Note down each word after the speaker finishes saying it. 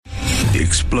The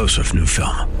explosive new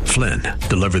film, Flynn,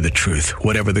 deliver the truth,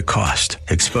 whatever the cost,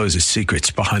 exposes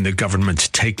secrets behind the government's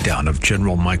takedown of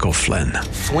General Michael Flynn.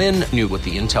 Flynn knew what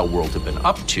the intel world had been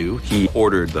up to. He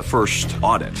ordered the first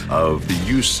audit of the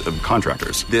use of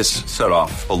contractors. This set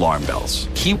off alarm bells.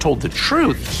 He told the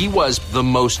truth. He was the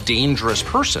most dangerous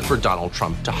person for Donald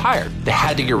Trump to hire. They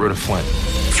had to get rid of Flynn.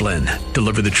 Flynn,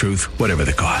 deliver the truth, whatever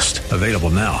the cost. Available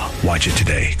now. Watch it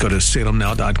today. Go to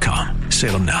salemnow.com.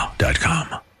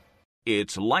 salemnow.com.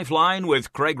 It's Lifeline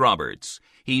with Craig Roberts.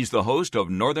 He's the host of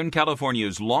Northern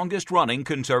California's longest-running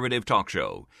conservative talk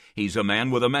show. He's a man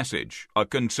with a message, a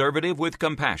conservative with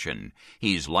compassion.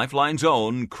 He's Lifeline's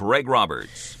own Craig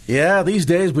Roberts. Yeah, these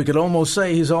days we could almost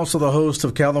say he's also the host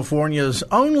of California's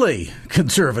only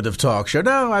conservative talk show.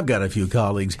 Now, I've got a few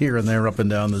colleagues here and there up and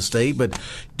down the state, but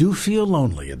do feel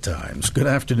lonely at times. Good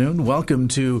afternoon. Welcome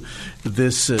to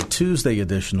this Tuesday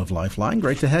edition of Lifeline.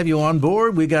 Great to have you on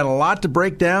board. We got a lot to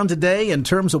break down today in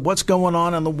terms of what's going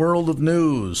on in the world of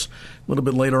news. A little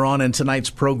bit later on in tonight's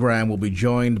program, we'll be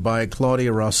joined by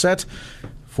Claudia Rosset,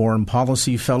 Foreign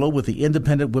Policy Fellow with the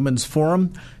Independent Women's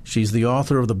Forum. She's the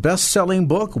author of the best-selling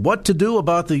book, What to Do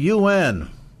About the UN.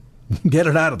 Get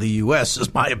it out of the U.S.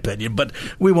 is my opinion, but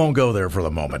we won't go there for the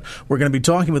moment. We're going to be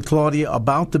talking with Claudia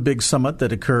about the big summit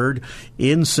that occurred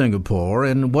in Singapore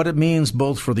and what it means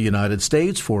both for the United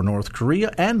States, for North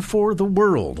Korea, and for the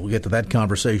world. We'll get to that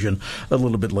conversation a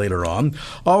little bit later on.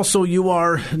 Also, you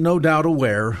are no doubt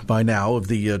aware by now of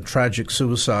the tragic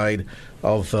suicide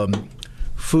of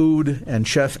food and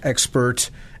chef expert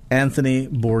Anthony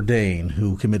Bourdain,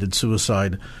 who committed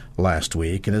suicide last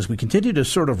week. And as we continue to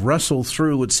sort of wrestle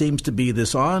through what seems to be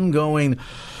this ongoing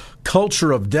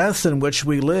culture of death in which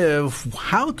we live,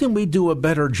 how can we do a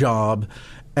better job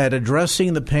at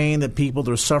addressing the pain that people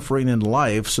are suffering in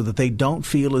life so that they don't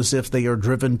feel as if they are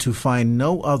driven to find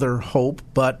no other hope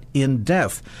but in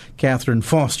death? Catherine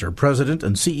Foster, President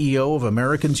and CEO of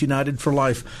Americans United for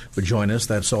Life, would join us.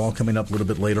 That's all coming up a little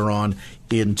bit later on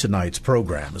in tonight's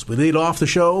program. As we lead off the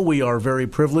show, we are very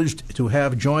privileged to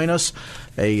have join us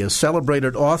a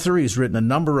celebrated author. He's written a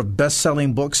number of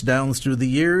best-selling books down through the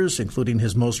years, including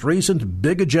his most recent,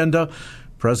 Big Agenda,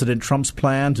 President Trump's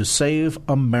Plan to Save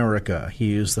America.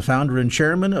 He is the founder and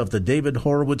chairman of the David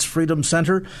Horowitz Freedom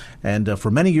Center. And for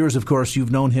many years, of course,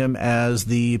 you've known him as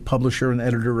the publisher and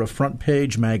editor of Front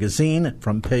Page Magazine,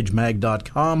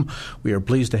 frontpagemag.com. We are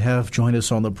pleased to have join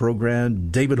us on the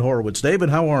program David Horowitz. David,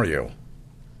 how are you?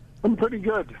 I'm pretty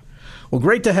good. Well,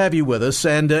 great to have you with us,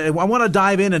 and I want to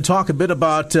dive in and talk a bit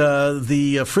about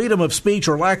the freedom of speech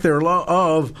or lack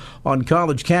thereof on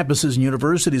college campuses and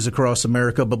universities across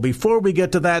America. But before we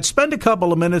get to that, spend a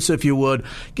couple of minutes, if you would,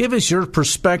 give us your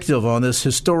perspective on this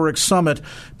historic summit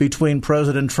between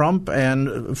President Trump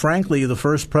and, frankly, the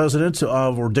first president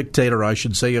or dictator, I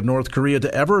should say, of North Korea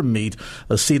to ever meet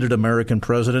a seated American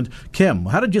president. Kim,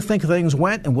 how did you think things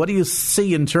went, and what do you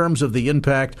see in terms of the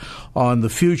impact on the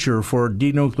future for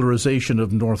denuclearization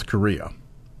of North Korea?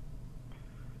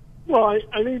 Well,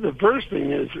 I think the first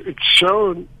thing is it's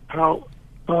shown how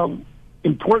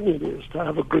important it is to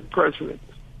have a good president.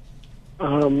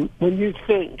 When you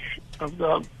think of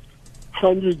the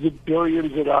hundreds of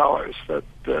billions of dollars that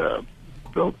the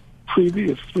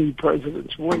previous three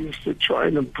presidents wasted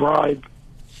trying to bribe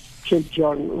Kim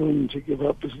Jong-un to give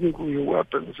up his nuclear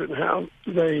weapons, and how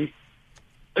they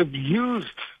abused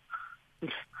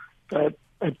that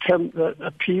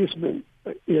appeasement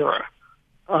era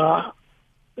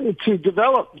to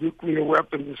develop nuclear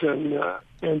weapons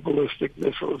and ballistic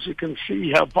missiles. You can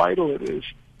see how vital it is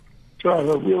to have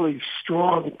a really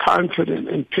strong, confident,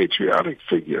 and patriotic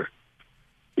figure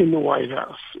in the White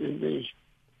House, in the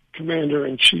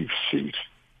commander-in-chief seat.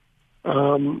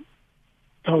 Obama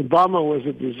was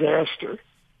a disaster.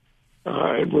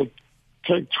 It will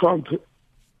take Trump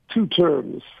 2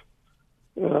 terms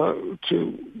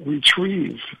to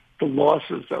retrieve the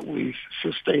losses that we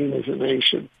sustain as a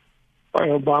nation by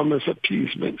Obama's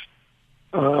appeasement,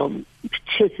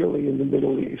 particularly in the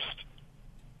Middle East.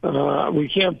 We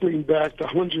can't bring back the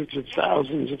hundreds of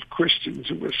thousands of Christians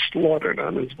who were slaughtered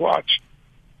on his watch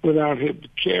without him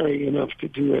caring enough to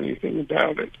do anything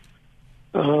about it.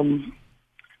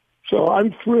 So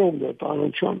I'm thrilled that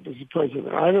Donald Trump is the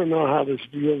president. I don't know how this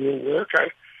deal will work.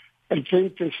 I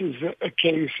think this is a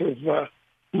case of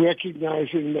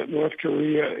recognizing that North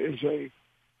Korea is a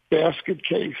basket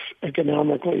case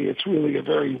economically. It's really a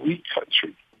very weak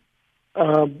country.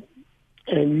 And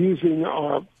using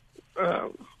our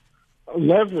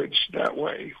leverage that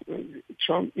way.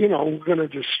 Trump, we're going to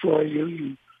destroy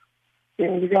you.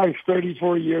 The guy's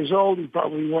 34 years old. He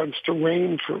probably wants to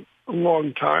reign for a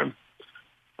long time.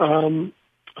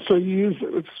 So you use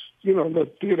the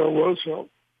Theodore Roosevelt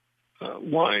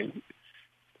line,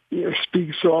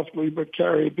 speak softly but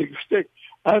carry a big stick.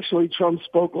 Actually, Trump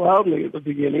spoke loudly at the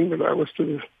beginning, but that was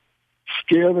to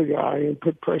scare the guy and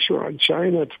put pressure on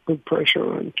China, to put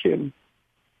pressure on Kim.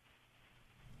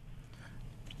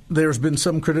 There's been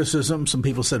some criticism. Some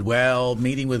people said, well,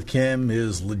 meeting with Kim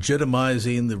is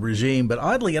legitimizing the regime. But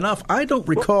oddly enough, I don't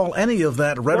recall any of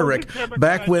that rhetoric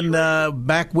back when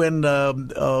Barack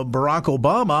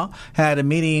Obama had a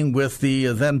meeting with the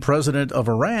then president of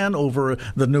Iran over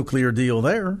the nuclear deal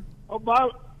there.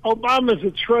 Obama's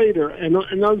a traitor,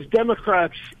 and those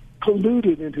Democrats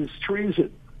colluded in his treason,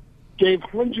 gave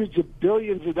hundreds of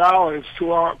billions of dollars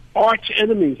to our arch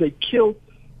enemies. They killed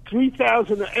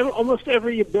 3,000, almost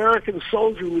every American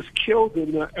soldier was killed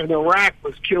in Iraq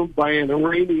was killed by an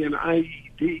Iranian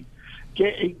IED.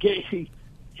 He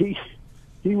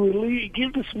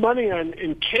gave this money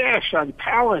in cash on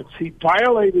pallets. He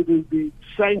violated the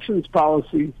sanctions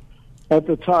policies at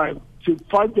the time to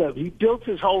fund them. He built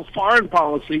his whole foreign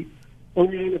policy on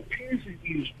appeasing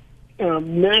these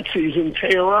Nazis in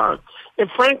Tehran. If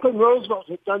Franklin Roosevelt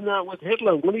had done that with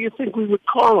Hitler, what do you think we would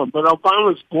call him? But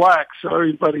Obama's black, so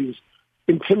everybody's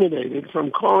intimidated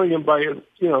from calling him by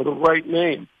the right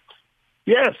name.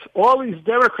 Yes, all these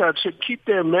Democrats should keep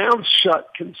their mouths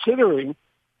shut, considering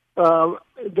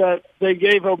that they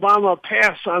gave Obama a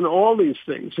pass on all these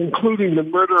things, including the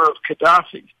murder of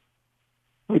Gaddafi,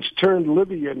 which turned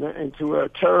Libya into a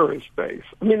terrorist base.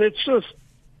 I mean, it's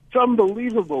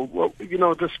unbelievable.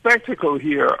 The spectacle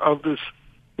here of this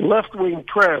left-wing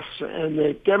press and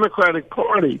the Democratic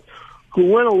Party, who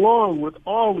went along with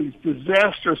all these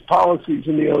disastrous policies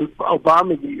in the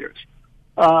Obama years,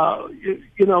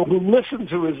 who listened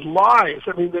to his lies.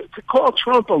 I mean, to call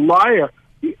Trump a liar,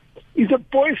 he's a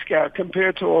Boy Scout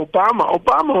compared to Obama.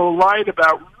 Obama lied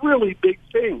about really big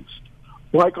things,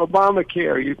 like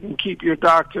Obamacare. You can keep your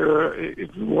doctor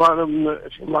if you want him,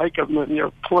 if you like him, in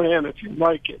your plan if you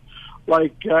like it.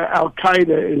 Like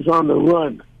Al-Qaeda is on the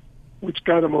run, which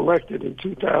got him elected in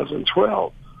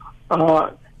 2012.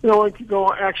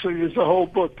 Actually, there's a whole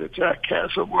book that Jack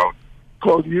Castle wrote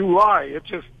called You Lie. It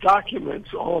just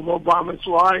documents all of Obama's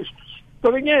lies.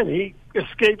 But again, he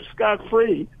escaped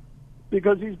scot-free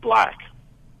because he's black.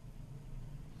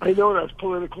 I know that's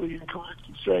politically incorrect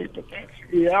to say, but that's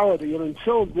the reality. And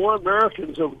until more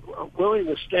Americans are willing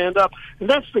to stand up, and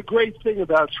that's the great thing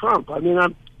about Trump. I mean,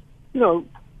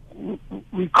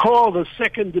 recall the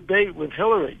second debate with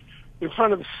Hillary in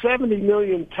front of 70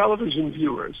 million television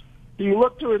viewers. He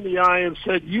looked her in the eye and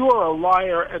said, "You are a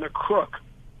liar and a crook,"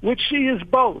 which she is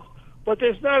both. But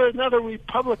there's not another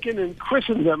Republican in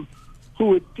Christendom who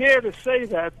would dare to say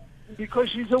that because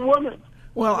she's a woman.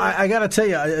 Well, I got to tell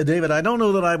you, David, I don't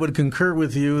know that I would concur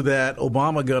with you that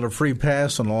Obama got a free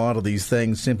pass on a lot of these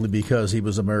things simply because he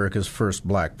was America's first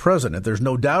black president. There's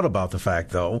no doubt about the fact,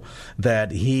 though,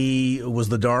 that he was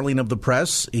the darling of the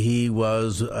press. He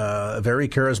was very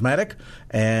charismatic,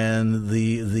 and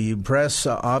the press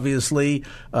obviously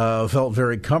felt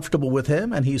very comfortable with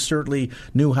him, and he certainly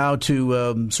knew how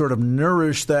to sort of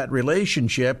nourish that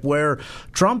relationship, where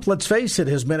Trump, let's face it,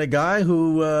 has been a guy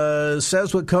who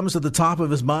says what comes to the top of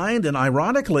his mind. And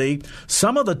ironically,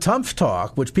 some of the tough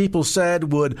talk, which people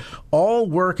said would all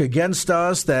work against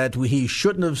us, that he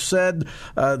shouldn't have said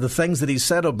the things that he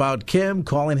said about Kim,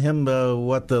 calling him the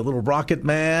little rocket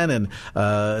man, and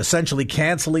essentially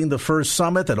canceling the first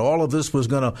summit, that all of this was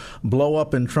going to blow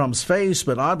up in Trump's face.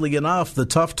 But oddly enough, the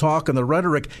tough talk and the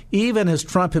rhetoric, even as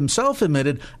Trump himself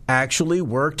admitted, actually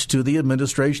worked to the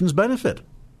administration's benefit.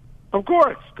 Of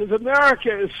course, because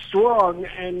America is strong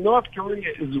and North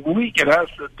Korea is weak. It has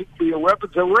the nuclear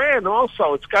weapons. Iran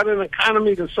also, it's got an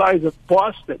economy the size of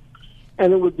Boston,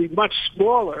 and it would be much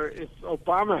smaller if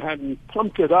Obama hadn't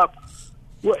pumped it up.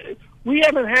 We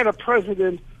haven't had a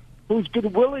president who's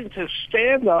been willing to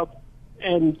stand up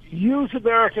and use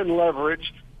American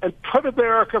leverage and put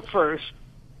America first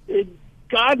in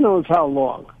God knows how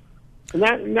long. And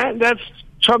that's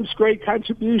Trump's great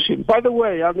contribution. By the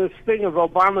way, on this thing of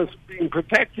Obama's being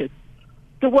protected,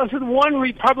 there wasn't one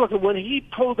Republican when he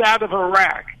pulled out of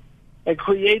Iraq and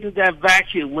created that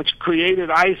vacuum, which created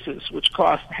ISIS, which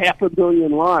cost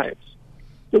 500,000 lives.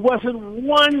 There wasn't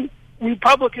one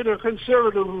Republican or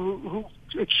conservative who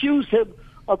accused him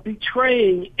of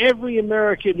betraying every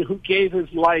American who gave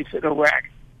his life in Iraq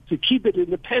to keep it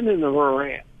independent of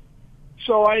Iran.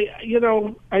 So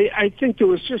I think there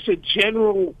was just a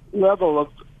general level of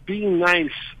being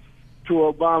nice to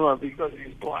Obama because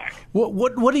he's black.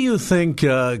 What do you think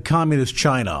Communist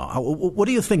China, what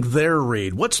do you think their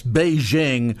read? What's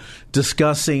Beijing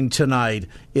discussing tonight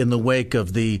in the wake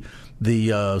of the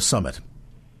summit?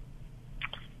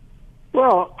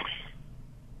 Well,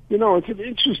 it's an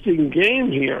interesting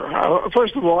game here.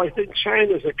 First of all, I think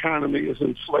China's economy is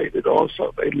inflated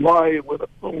also. They lie with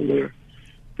all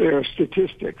their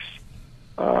statistics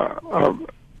are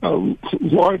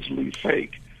largely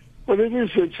fake. But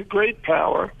it's a great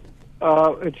power.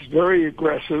 It's very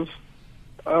aggressive.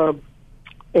 And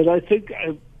I think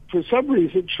for some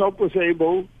reason Trump was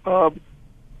able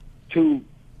to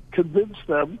convince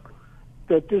them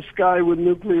that this guy with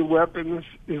nuclear weapons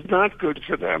is not good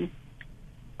for them.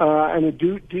 And a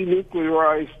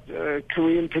denuclearized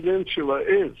Korean Peninsula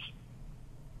is.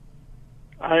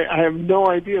 I have no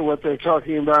idea what they're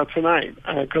talking about tonight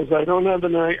because I don't have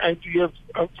an idea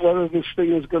of whether this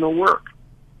thing is going to work.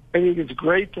 I think it's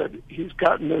great that he's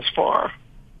gotten this far,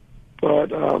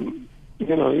 but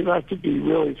you'd have to be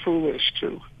really foolish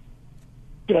to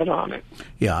bet on it.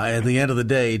 Yeah, at the end of the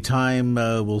day, time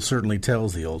will certainly tell,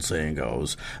 as the old saying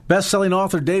goes. Best-selling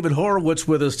author David Horowitz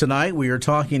with us tonight. We are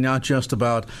talking not just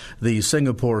about the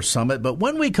Singapore summit, but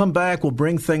when we come back, we'll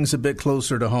bring things a bit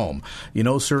closer to home.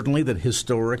 Certainly that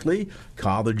historically,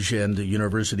 college and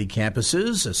university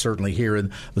campuses, certainly here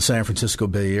in the San Francisco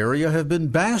Bay Area, have been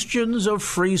bastions of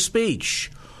free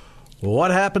speech.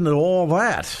 What happened to all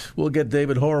that? We'll get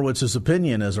David Horowitz's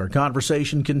opinion as our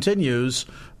conversation continues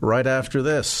right after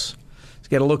this. Let's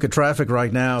get a look at traffic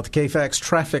right now at the KFAX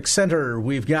Traffic Center.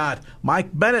 We've got Mike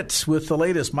Bennett with the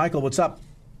latest. Michael, what's up?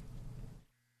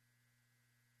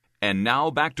 And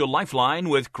now back to Lifeline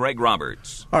with Craig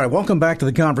Roberts. All right, welcome back to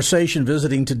the conversation.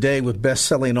 Visiting today with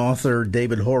best-selling author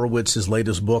David Horowitz, his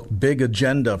latest book, Big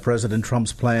Agenda, President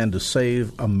Trump's Plan to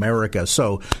Save America.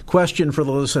 So, question for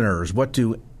the listeners. What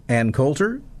do Ann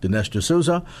Coulter, Dinesh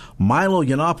D'Souza, Milo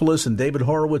Yiannopoulos, and David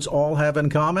Horowitz all have in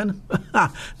common?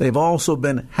 They've also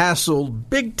been hassled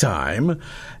big time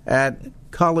at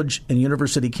college and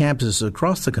university campuses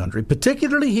across the country,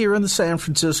 particularly here in the San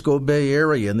Francisco Bay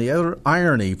Area. And the other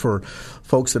irony for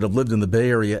folks that have lived in the Bay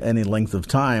Area any length of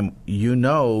time,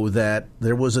 that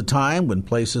there was a time when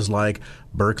places like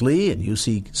Berkeley and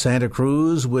UC Santa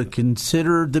Cruz were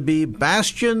considered to be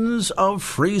bastions of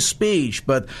free speech,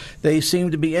 but they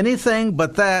seem to be anything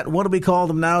but that. What do we call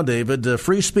them now, David?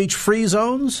 Free speech free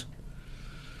zones?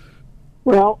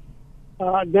 Well,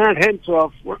 Nat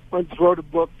Hentoff once wrote a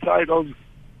book titled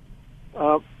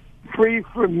Free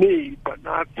for Me, but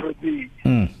Not for Thee.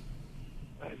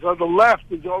 So the left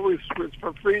is always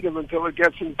for freedom until it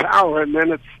gets in power, and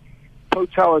then its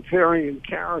totalitarian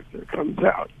character comes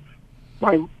out.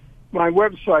 My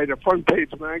website,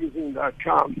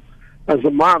 frontpagemagazine.com, has a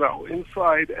motto: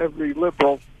 inside every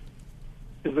liberal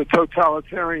is a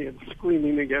totalitarian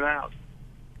screaming to get out.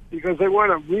 Because they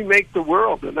want to remake the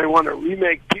world, and they want to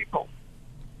remake people.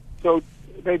 So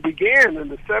they began in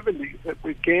the 70s. It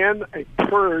began a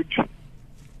purge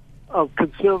of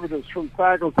conservatives from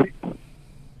faculty.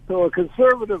 So a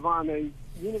conservative on a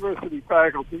university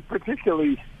faculty,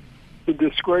 particularly the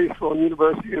disgraceful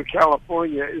University of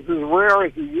California, is as rare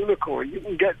as a unicorn. You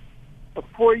can get a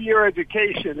 4-year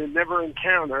education and never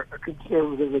encounter a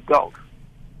conservative adult.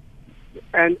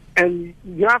 And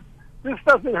this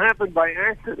doesn't happen by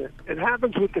accident. It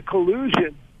happens with the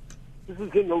collusion. This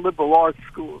is in the liberal arts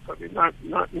schools. I mean,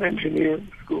 not in engineering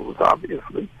schools,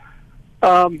 obviously.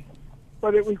 But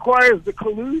it requires the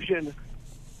collusion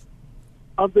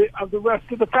of the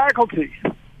rest of the faculty.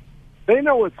 They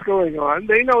know what's going on.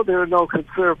 They know there are no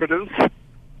conservatives,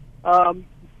 and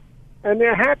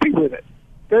they're happy with it.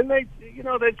 Then they've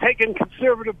taken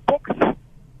conservative books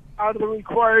out of the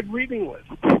required reading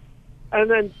list. And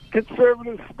then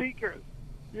conservative speakers.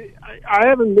 I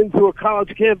haven't been to a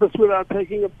college campus without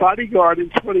taking a bodyguard in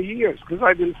 20 years because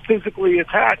I've been physically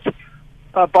attacked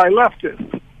by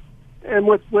leftists. And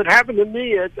what happened to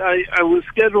me, I was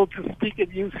scheduled to speak at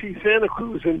UC Santa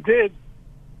Cruz and did,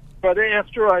 but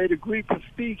after I had agreed to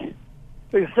speak,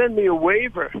 they sent me a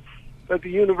waiver that the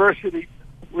university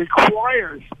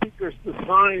requires speakers to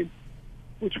sign,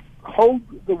 which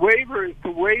the waiver is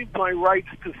to waive my rights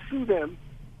to sue them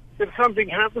if something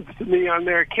happens to me on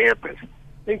their campus,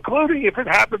 including if it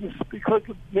happens because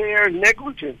of their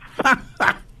negligence.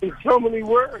 In so many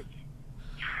words.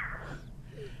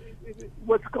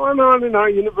 What's going on in our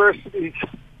universities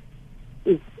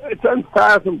it's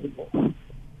unfathomable.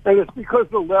 And it's because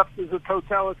the left is a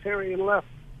totalitarian left,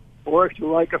 or if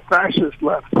you like, a fascist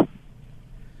left.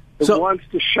 It wants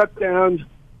to shut down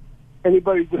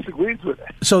anybody who disagrees with it.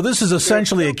 So this is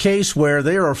essentially a case where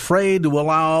they are afraid to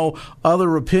allow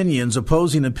other opinions,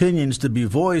 opposing opinions, to be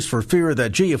voiced for fear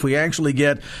that, if we actually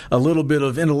get a little bit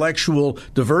of intellectual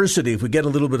diversity, if we get a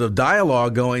little bit of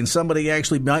dialogue going, somebody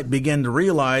actually might begin to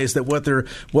realize that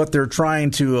what they're trying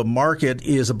to market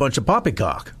is a bunch of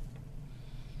poppycock.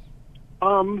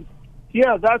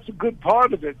 Yeah, that's a good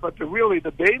part of it, but the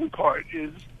main part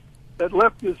is that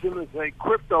leftism is a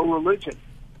crypto religion.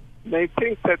 They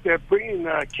think that they're bringing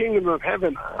the kingdom of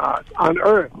heaven on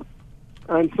earth.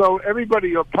 And so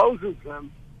everybody who opposes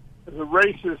them is a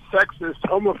racist, sexist,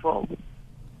 homophobe,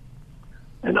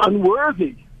 and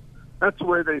unworthy. That's the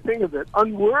way they think of it.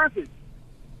 Unworthy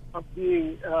of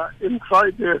being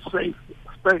inside their safe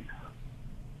space.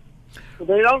 So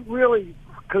they don't really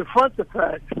confront the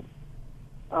fact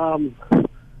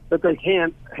that they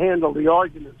can't handle the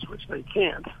arguments, which they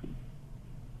can't,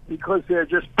 because they're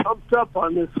just pumped up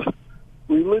on this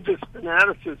religious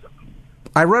fanaticism.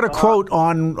 I read a quote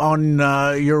on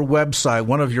your website,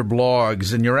 one of your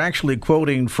blogs, and you're actually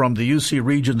quoting from the UC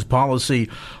Regents policy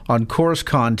on course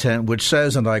content, which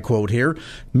says, and I quote here,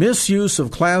 misuse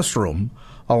of classroom,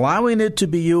 allowing it to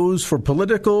be used for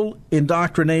political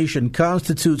indoctrination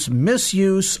constitutes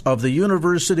misuse of the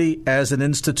university as an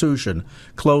institution,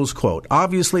 close quote.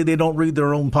 Obviously, they don't read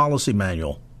their own policy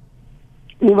manual.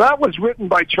 Well, that was written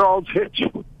by Charles Hitch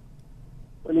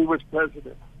when he was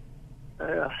president.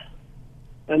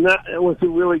 And that it was a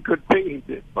really good thing he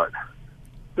did. But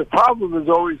the problem is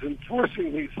always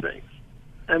enforcing these things.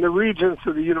 And the regents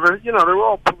of the university, they're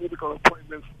all political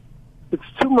appointments. It's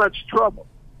too much trouble.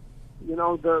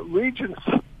 The regents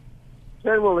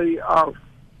generally are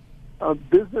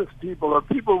business people or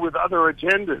people with other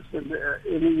agendas in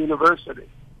the university.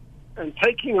 And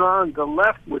taking on the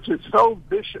left, which is so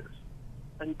vicious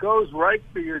and goes right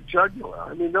for your jugular.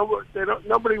 I mean,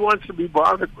 nobody wants to be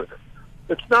bothered with it.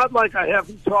 It's not like I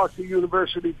haven't talked to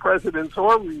university presidents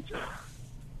or regents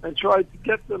and tried to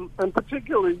get them, and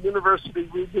particularly university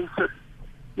regents at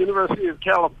University of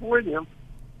California,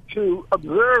 to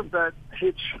observe that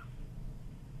Hitch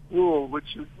rule, which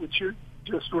you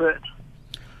just read.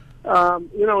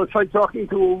 It's like talking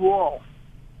to a wall.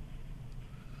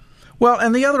 Well,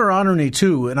 and the other irony,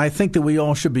 too, and I think that we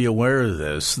all should be aware of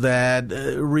this, that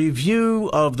review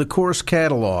of the course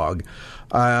catalog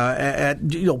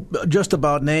just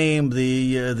about name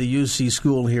the UC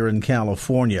school here in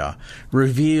California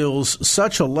reveals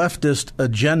such a leftist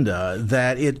agenda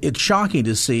that it's shocking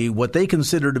to see what they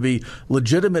consider to be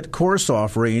legitimate course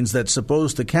offerings that's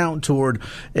supposed to count toward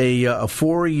a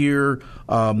 4-year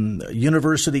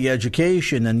university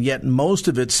education, and yet most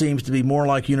of it seems to be more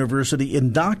like university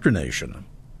indoctrination.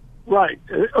 Right.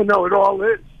 No, it all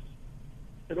is.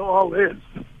 It all is.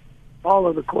 All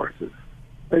of the courses.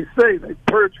 They say they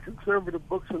purge conservative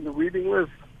books from the reading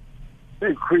list.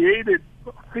 They've created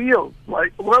fields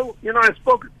like, I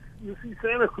spoke at UC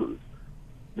Santa Cruz.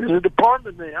 There's a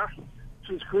department there which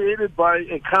was created by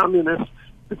a communist,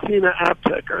 Bettina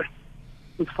Apteker,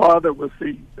 whose father was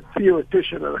the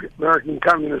theoretician of the American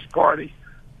Communist Party,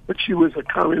 but she was a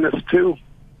communist too.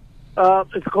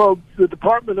 It's called the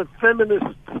Department of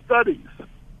Feminist Studies.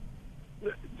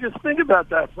 Just think about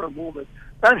that for a moment.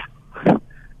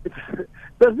 It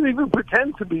doesn't even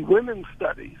pretend to be women's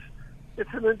studies. It's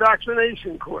an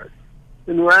indoctrination course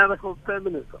in radical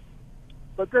feminism.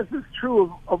 But this is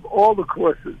true of all the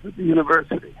courses at the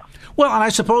university. Well, and I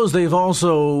suppose they've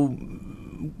also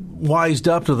wised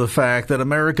up to the fact that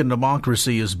American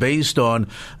democracy is based on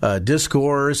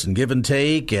discourse and give and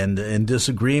take and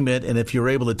disagreement. And if you're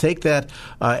able to take that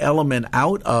element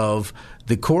out of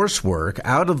the coursework,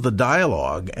 out of the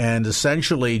dialogue, and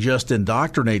essentially just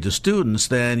indoctrinate the students,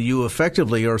 then you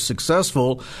effectively are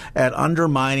successful at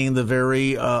undermining the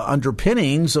very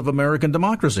underpinnings of American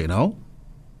democracy, no?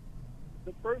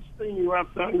 The first thing you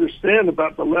have to understand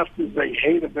about the left is they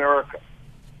hate America.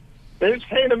 They just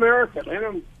hate America. They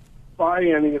don't buy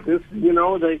any of this.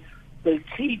 They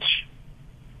teach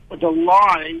the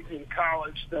lie in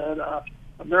college that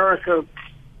America,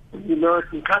 the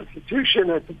American Constitution,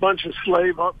 it's a bunch of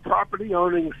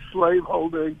property-owning,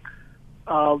 slave-holding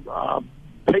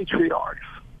patriarchs.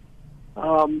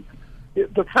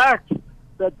 The fact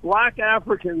that black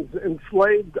Africans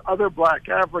enslaved other black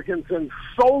Africans and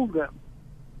sold them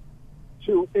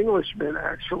to Englishmen,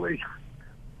 actually,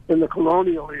 in the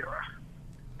colonial era,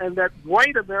 and that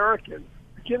white Americans,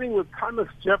 beginning with Thomas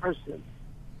Jefferson,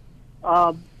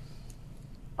 are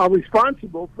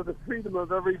responsible for the freedom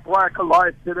of every black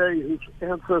alive today whose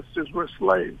ancestors were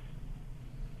slaves.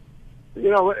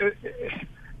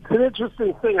 It's an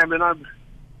interesting thing. I mean, I'm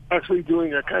actually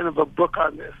doing a kind of a book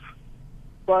on this.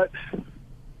 But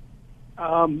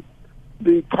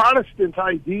the Protestant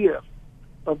idea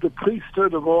of the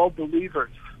priesthood of all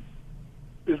believers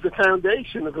is the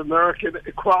foundation of American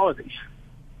equality.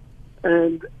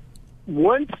 And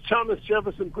once Thomas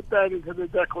Jefferson put that into the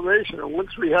Declaration, and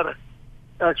once we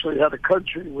actually had a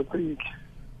country with the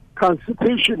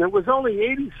Constitution, it was only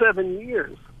 87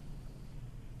 years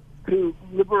to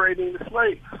liberating the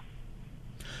slaves.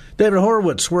 David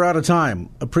Horowitz, we're out of time.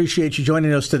 Appreciate you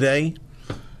joining us today.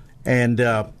 And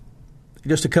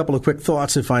just a couple of quick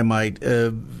thoughts, if I might.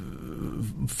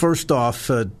 First off,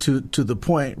 to the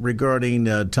point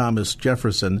regarding Thomas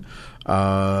Jefferson,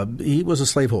 he was a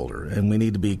slaveholder, and we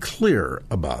need to be clear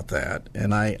about that.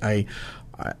 And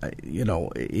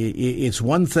it's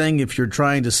one thing if you're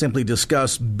trying to simply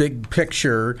discuss big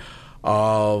picture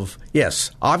of, yes,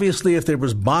 obviously if there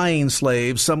was buying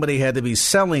slaves, somebody had to be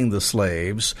selling the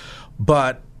slaves,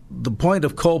 but the point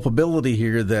of culpability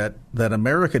here that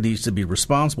America needs to be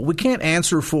responsible. We can't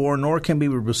answer for, nor can we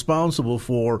be responsible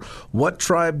for what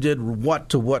tribe did what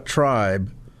to what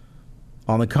tribe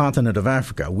on the continent of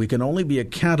Africa. We can only be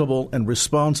accountable and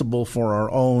responsible for our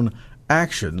own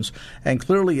actions, and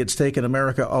clearly it's taken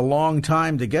America a long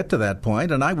time to get to that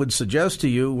point, and I would suggest to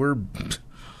you we're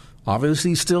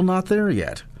obviously still not there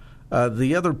yet.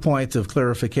 The other point of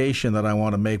clarification that I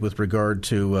want to make with regard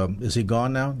to is he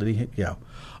gone now? Did he? Yeah.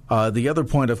 The other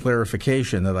point of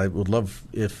clarification that I would love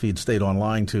if he'd stayed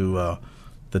online to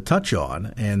touch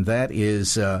on, and that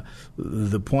is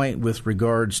the point with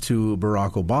regards to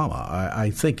Barack Obama. I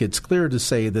think it's clear to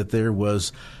say that there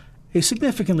was a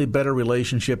significantly better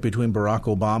relationship between Barack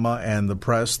Obama and the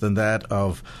press than that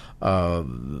of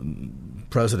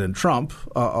President Trump,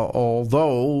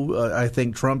 although I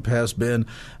think Trump has been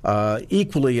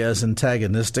equally as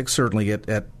antagonistic, certainly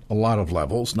at a lot of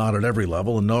levels, not at every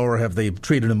level, and nor have they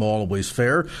treated him always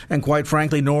fair, and quite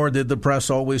frankly, nor did the press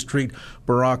always treat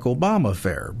Barack Obama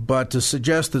fair. But to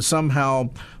suggest that somehow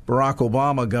Barack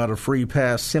Obama got a free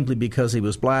pass simply because he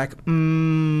was black,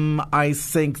 I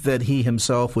think that he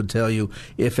himself would tell you,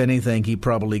 if anything, he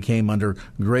probably came under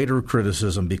greater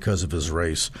criticism because of his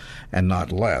race and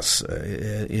not less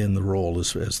in the role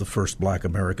as the first black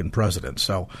American president.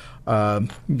 So,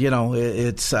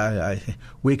 it's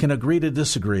we can agree to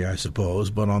disagree, I suppose,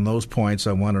 but on those points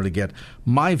I wanted to get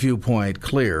my viewpoint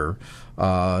clear.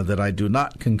 That I do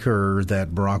not concur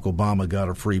that Barack Obama got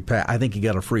a free pass. I think he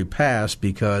got a free pass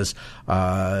because,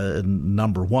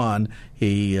 number one,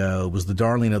 he was the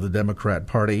darling of the Democrat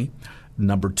Party.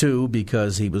 Number two,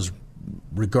 because he was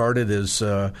regarded as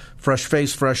fresh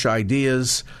face, fresh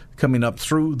ideas coming up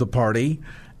through the party.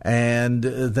 And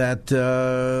that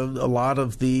a lot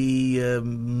of the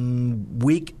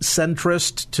weak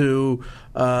centrist to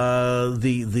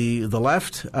the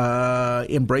left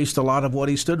embraced a lot of what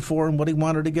he stood for and what he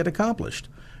wanted to get accomplished.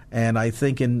 And I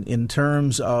think in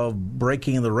terms of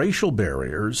breaking the racial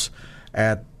barriers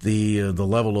at the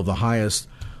level of the highest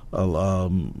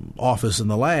office in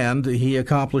the land, he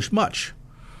accomplished much.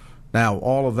 Now,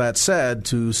 all of that said,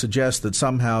 to suggest that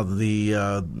somehow the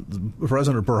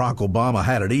President Barack Obama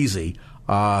had it easy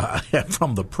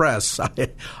from the press,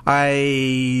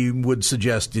 I would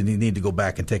suggest you need to go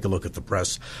back and take a look at the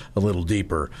press a little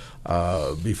deeper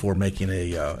before making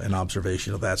an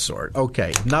observation of that sort.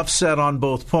 Okay, enough said on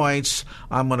both points.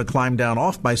 I'm going to climb down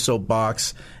off my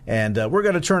soapbox, and we're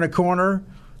going to turn a corner.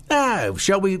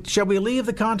 Shall we leave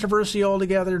the controversy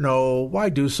altogether? No. Why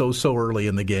do so early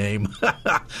in the game?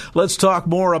 Let's talk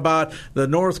more about the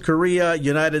North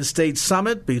Korea-United States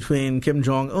summit between Kim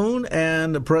Jong-un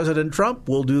and President Trump.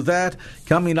 We'll do that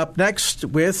coming up next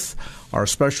with our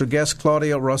special guest,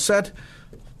 Claudia Rosset,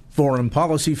 Foreign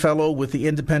Policy Fellow with the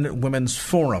Independent Women's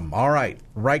Forum. All right.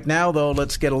 Right now, though,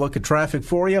 let's get a look at traffic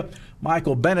for you.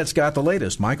 Michael Bennett's got the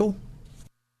latest. Michael?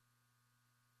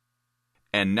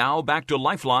 And now back to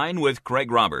Lifeline with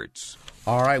Craig Roberts.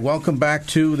 All right, welcome back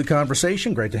to the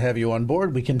conversation. Great to have you on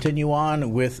board. We continue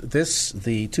on with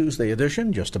the Tuesday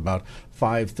edition, just about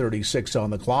 5:36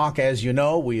 on the clock. As you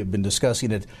know, we have been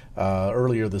discussing it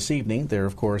earlier this evening. There,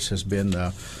 of course, has been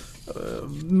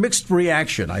mixed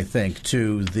reaction, I think,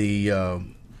 to the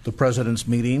president's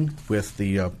meeting with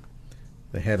the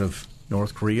head of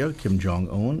North Korea, Kim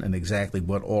Jong-un, and exactly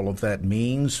what all of that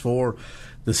means for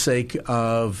the sake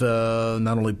of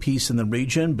not only peace in the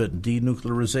region, but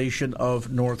denuclearization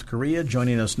of North Korea.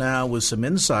 Joining us now with some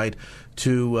insight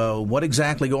to what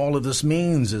exactly all of this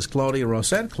means is Claudia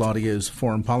Rosset. Claudia is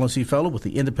Foreign Policy Fellow with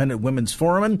the Independent Women's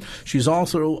Forum. She's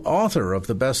also author of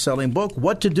the best-selling book,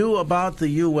 What to Do About the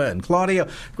UN. Claudia,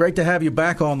 great to have you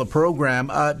back on the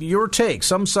program. Your take.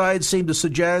 Some sides seem to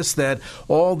suggest that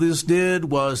all this did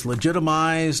was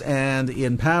legitimize and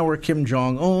empower Kim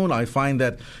Jong-un. I find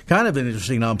that kind of an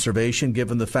interesting observation,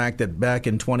 given the fact that back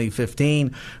in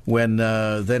 2015, when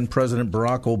then President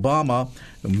Barack Obama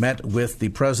met with the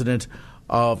president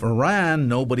of Iran,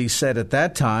 nobody said at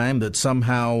that time that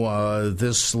somehow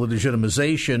this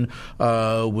legitimization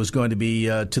was going to be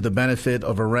to the benefit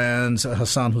of Iran's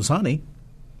Hassan Rouhani.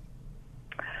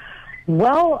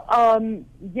 Well,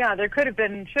 there should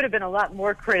have been a lot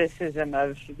more criticism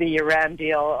of the Iran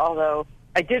deal, although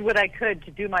I did what I could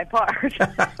to do my part. So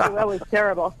that was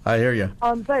terrible. I hear you.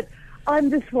 But on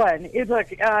this one,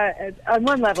 on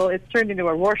one level, it's turned into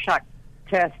a Rorschach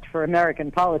test for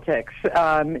American politics.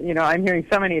 I'm hearing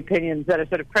so many opinions that are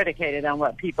sort of predicated on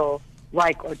what people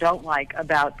like or don't like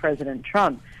about President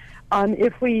Trump.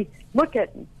 If we look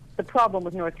at the problem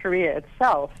with North Korea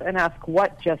itself and ask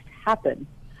what just happened,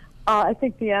 I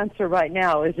think the answer right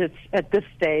now is it's, at this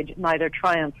stage, neither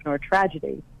triumph nor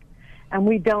tragedy. And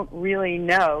we don't really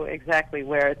know exactly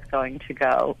where it's going to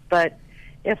go. But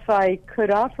if I could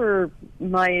offer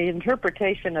my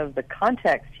interpretation of the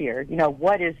context here,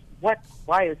 why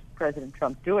is President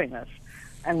Trump doing this?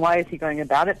 And why is he going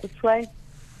about it this way?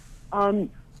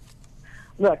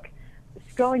 Look,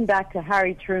 going back to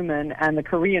Harry Truman and the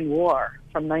Korean War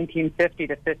from 1950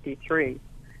 to 53,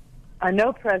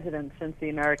 no president since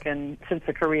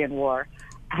the Korean War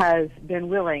has been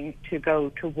willing to go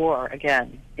to war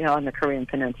again, on the Korean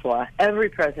Peninsula. Every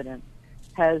president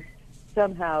has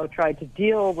somehow tried to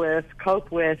deal with,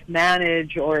 cope with,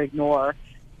 manage, or ignore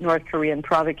North Korean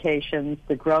provocations,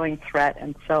 the growing threat,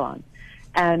 and so on.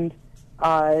 And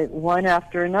one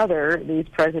after another, these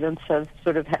presidents have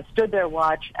sort of stood their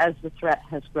watch as the threat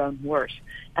has grown worse.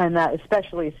 And that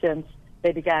especially since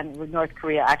North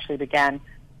Korea actually began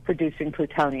producing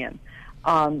plutonium,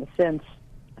 since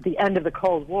the end of the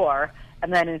Cold War.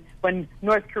 And then when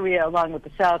North Korea, along with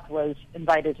the South, was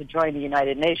invited to join the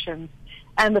United Nations,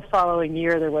 and the following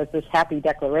year there was this happy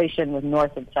declaration with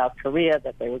North and South Korea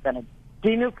that they were going to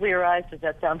denuclearize. Does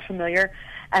that sound familiar?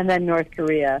 And then North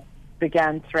Korea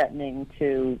began threatening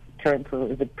to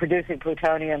producing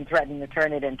plutonium, threatening to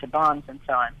turn it into bombs, and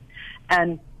so on.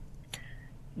 And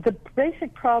the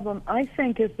basic problem, I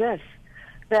think, is this,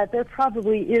 that there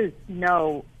probably is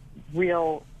no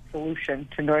real solution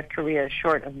to North Korea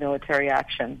short of military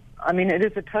action. I mean, it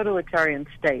is a totalitarian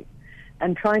state,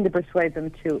 and trying to persuade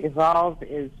them to evolve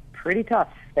is pretty tough.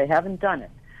 They haven't done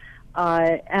it.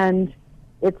 And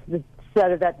it's the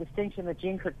sort of that distinction that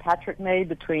Jeane Kirkpatrick made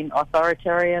between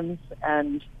authoritarians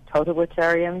and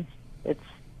totalitarians. It's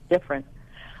different.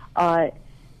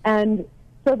 And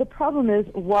so the problem is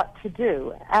what to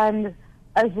do. And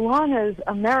as long as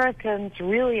Americans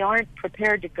really aren't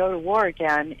prepared to go to war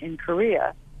again in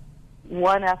Korea,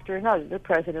 one after another, the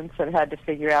presidents have had to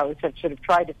should have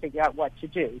tried to figure out what to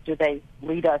do. Do they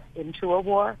lead us into a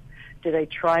war? Do they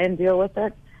try and deal with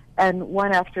it? And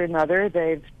one after another,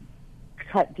 they've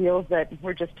cut deals that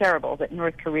were just terrible, that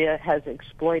North Korea has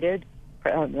exploited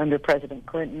under President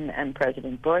Clinton and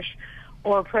President Bush,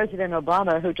 or President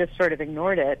Obama, who just sort of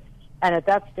ignored it. And at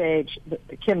that stage,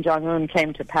 Kim Jong-un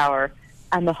came to power,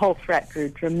 and the whole threat grew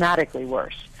dramatically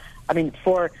worse. I mean,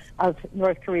 of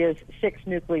North Korea's 6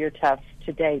 nuclear tests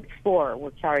to date, 4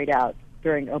 were carried out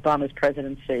during Obama's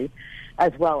presidency,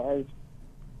 as well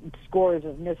as scores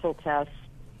of missile tests.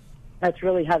 That's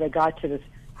really how they got to this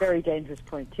very dangerous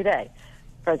point today.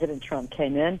 President Trump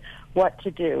came in. What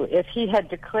to do? If he had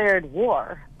declared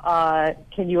war,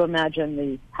 can you imagine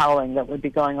the howling that would be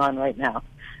going on right now,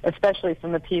 especially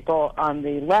from the people on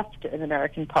the left in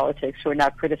American politics who are now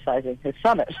criticizing his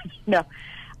summit? No.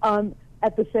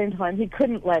 At the same time, he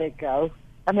couldn't let it go.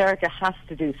 America has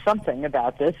to do something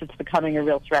about this. It's becoming a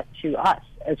real threat to us,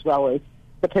 as well as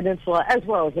the peninsula, as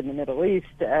well as in the Middle East.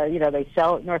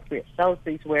 North Korea sells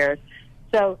these wares.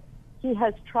 So he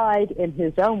has tried in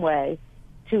his own way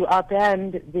to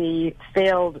upend the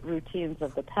failed routines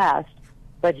of the past,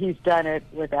 but he's done it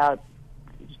without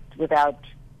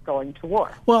going to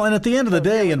war. Well, and at the end of the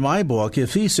day, in my book,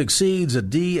 if he succeeds at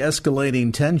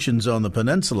de-escalating tensions on the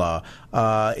peninsula,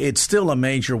 it's still a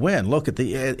major win. Look,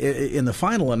 in the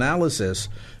final analysis,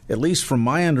 at least from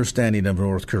my understanding of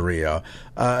North Korea,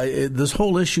 this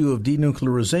whole issue of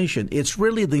denuclearization, it's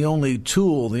really the only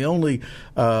tool, the only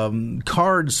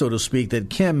card, so to speak, that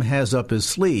Kim has up his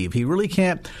sleeve. He really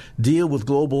can't deal with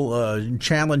global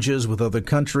challenges with other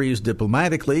countries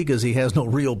diplomatically because he has no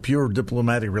real pure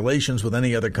diplomatic relations with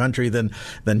any other country than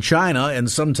China, and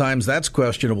sometimes that's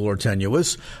questionable or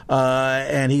tenuous.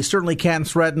 And he certainly can't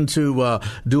threaten to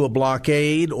do a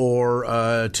blockade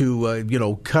or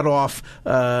to cut off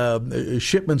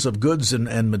shipments of goods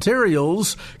and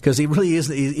materials, because he really is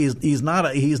he's not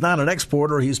an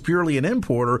exporter, he's purely an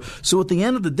importer. So at the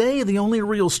end of the day, the only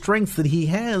real strength that he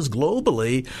has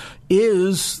globally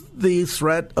is the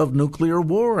threat of nuclear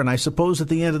war. And I suppose at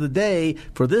the end of the day,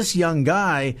 for this young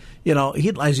guy,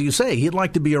 as you say, he'd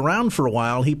like to be around for a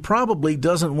while. He probably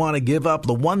doesn't want to give up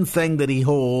the one thing that he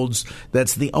holds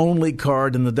that's the only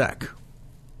card in the deck.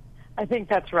 I think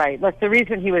that's right. Look, the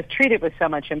reason he was treated with so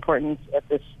much importance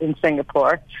in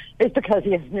Singapore is because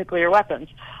he has nuclear weapons.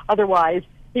 Otherwise,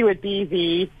 he would be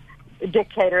the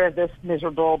dictator of this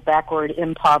miserable, backward,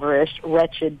 impoverished,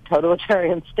 wretched,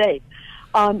 totalitarian state.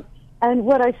 And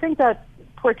what I think that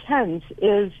portends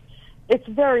is it's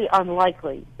very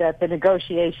unlikely that the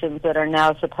negotiations that are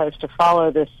now supposed to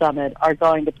follow this summit are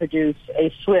going to produce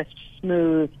a swift,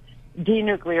 smooth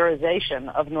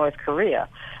denuclearization of North Korea.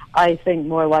 I think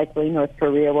more likely North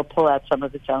Korea will pull out some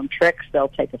of its own tricks. They'll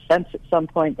take offense at some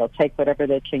point. They'll take whatever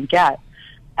they can get.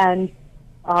 And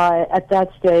at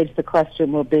that stage, the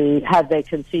question will be, have they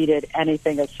conceded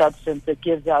anything of substance that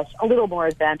gives us a little more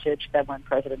advantage than when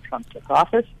President Trump took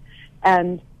office?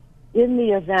 And in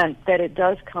the event that it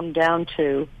does come down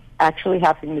to actually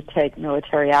having to take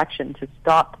military action to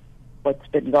stop what's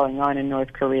been going on in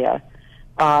North Korea,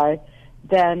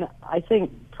 then I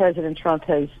think President Trump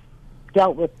has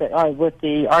dealt with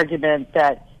the argument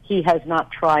that he has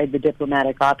not tried the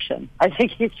diplomatic option. I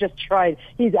think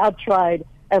he's out-tried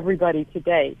everybody to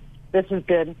date. This has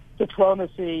been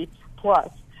diplomacy plus.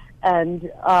 And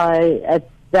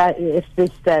if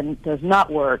this then does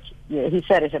not work, he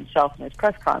said it himself in his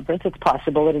press conference, it's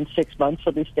possible that in 6 months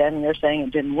he'll be standing there saying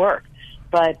it didn't work.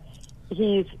 But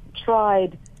he's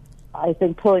tried, I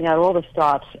think, pulling out all the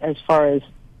stops as far as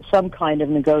some kind of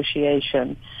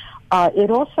negotiation.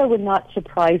 It also would not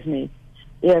surprise me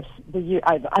if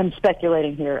I'm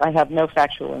speculating here. I have no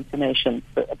factual information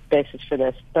basis for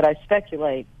this, but I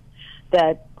speculate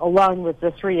that along with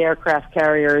the 3 aircraft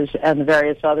carriers and the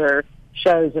various other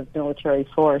shows of military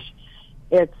force,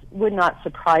 it would not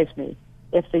surprise me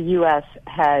if the U.S.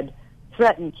 had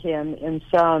threatened Kim in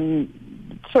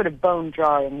some sort of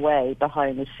bone-drawing way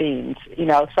behind the scenes. You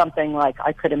know, something like,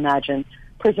 I could imagine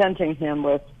presenting him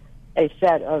with a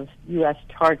set of U.S.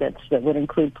 targets that would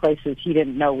include places he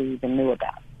didn't know we even knew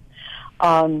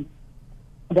about.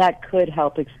 That could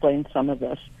help explain some of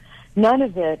this. None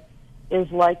of it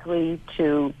is likely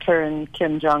to turn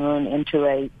Kim Jong-un into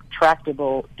a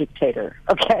tractable dictator,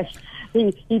 okay?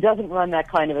 He doesn't run that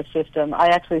kind of a system. I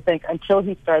actually think until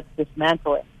he starts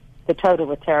dismantling the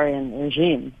totalitarian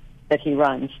regime that he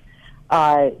runs,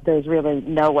 there's really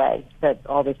no way that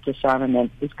all this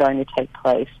disarmament is going to take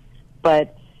place.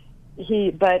 But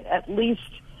at least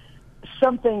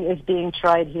something is being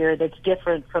tried here that's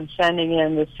different from sending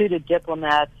in the suited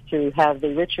diplomats to have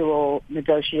the ritual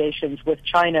negotiations with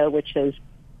China, which is,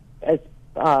 as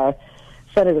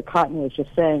Senator Cotton was just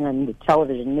saying on the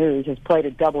television news, has played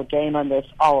a double game on this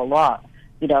all along,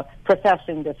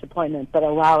 professing disappointment but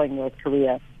allowing North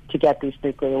Korea to get these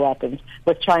nuclear weapons,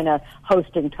 with China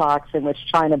hosting talks in which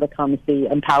China becomes the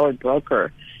empowered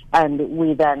broker. And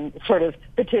we then sort of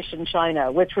petition China,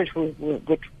 with which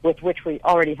we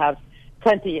already have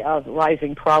plenty of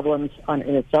rising problems in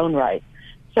its own right.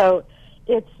 So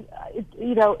it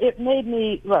made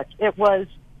me, look, it was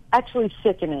actually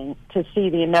sickening to see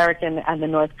the American and the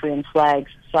North Korean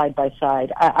flags side by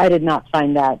side. I did not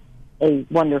find that a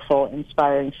wonderful,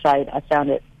 inspiring sight. I found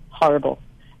it horrible.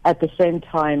 At the same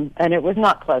time, and it was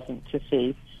not pleasant to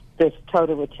see this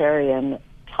totalitarian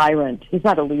tyrant. He's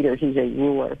not a leader, he's a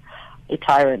ruler, a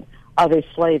tyrant of a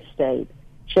slave state,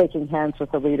 shaking hands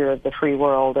with the leader of the free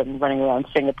world and running around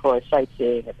Singapore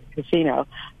sightseeing at the casino.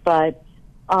 But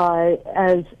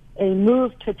as a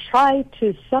move to try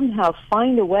to somehow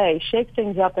find a way, shake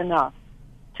things up enough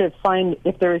to find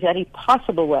if there is any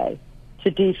possible way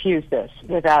to defuse this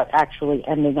without actually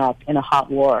ending up in a hot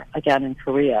war again in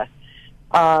Korea,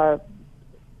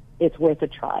 it's worth a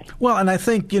try. Well, and I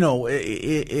think,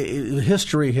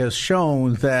 history has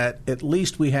shown that at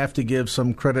least we have to give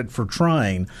some credit for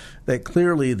trying, that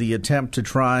clearly the attempt to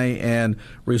try and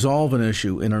resolve an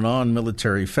issue in a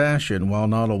non-military fashion, while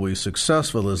not always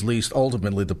successful, is at least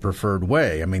ultimately the preferred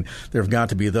way. I mean, there have got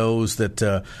to be those that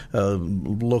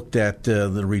looked at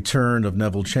the return of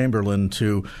Neville Chamberlain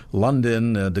to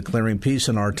London, declaring peace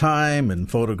in our time, and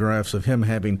photographs of him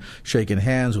having shaken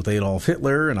hands with Adolf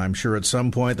Hitler, and I'm sure at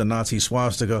some point the Nazi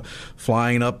swastika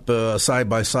flying up side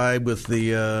by side with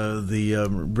the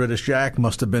British Jack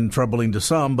must have been troubling to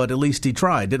some, but at least he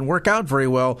tried. Didn't work out very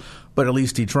well, but at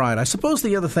least he tried. I suppose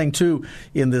the other thing, too,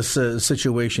 in this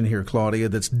situation here, Claudia,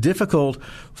 that's difficult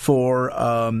for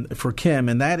Kim,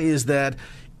 and that is that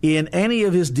in any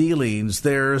of his dealings,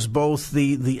 there's both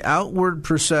the outward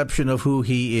perception of who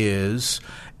he is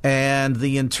and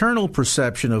the internal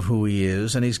perception of who he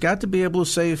is, and he's got to be able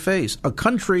to save face. A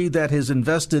country that has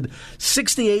invested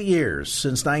 68 years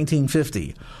since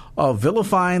 1950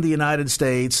 vilifying the United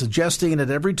States, suggesting at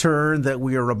every turn that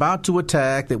we are about to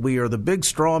attack, that we are the big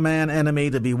straw man enemy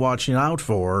to be watching out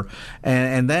for,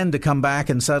 and then to come back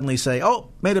and suddenly say, oh,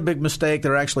 made a big mistake,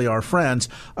 they're actually our friends.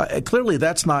 Clearly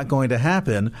that's not going to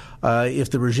happen if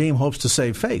the regime hopes to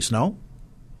save face, no?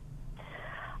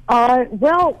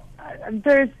 Well,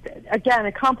 there's, again,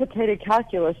 a complicated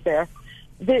calculus there.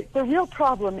 The real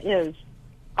problem is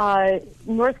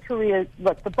North Korea,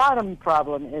 look, the bottom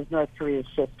problem is North Korea's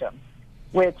system,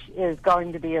 which is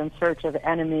going to be in search of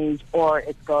enemies or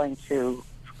it's going to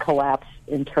collapse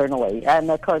internally. And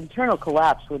the internal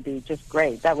collapse would be just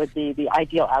great. That would be the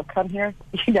ideal outcome here.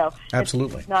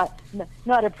 Absolutely. It's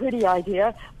not a pretty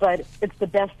idea, but it's the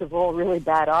best of all really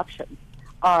bad options.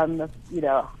 I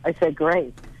say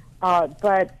great.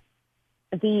 But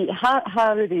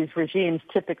how do these regimes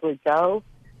typically go?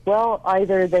 Well,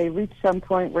 either they reach some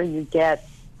point where you get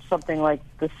something like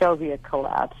the Soviet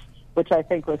collapse, which I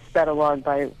think was sped along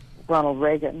by Ronald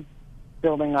Reagan,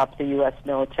 building up the U.S.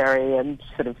 military and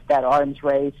sort of that arms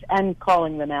race and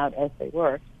calling them out as they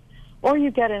were, or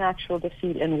you get an actual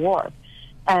defeat in war.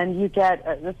 And you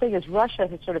get, the thing is, Russia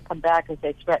has sort of come back as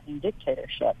a threatening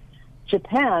dictatorship.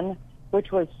 Japan,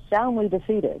 which was soundly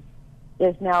defeated,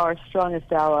 is now our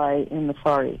strongest ally in the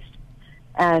Far East.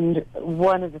 And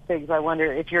one of the things I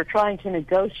wonder, if you're trying to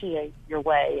negotiate your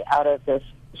way out of this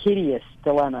hideous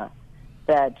dilemma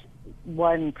that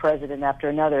one president after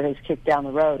another has kicked down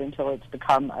the road until it's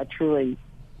become a truly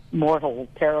mortal,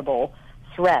 terrible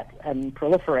threat and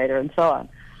proliferator and so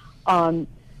on,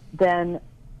 then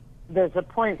there's a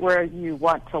point where you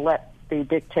want to let the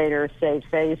dictator save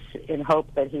face in hope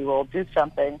that he will do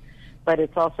something, but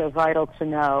it's also vital to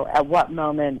know at what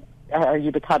moment are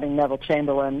you becoming Neville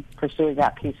Chamberlain, pursuing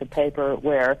that piece of paper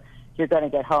where you're going to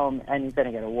get home and you're going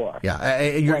to get a war. Yeah,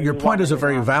 your point is a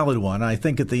very valid one. I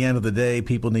think at the end of the day,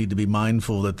 people need to be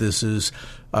mindful that this is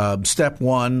step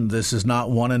one. This is not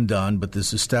one and done, but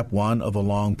this is step one of a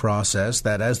long process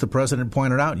that, as the president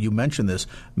pointed out, you mentioned this,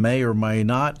 may or may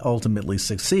not ultimately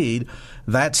succeed.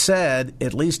 That said,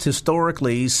 at least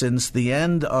historically, since the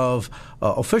end of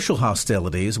official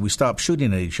hostilities, we stopped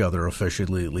shooting at each other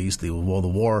officially, at least. The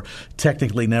war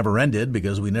technically never ended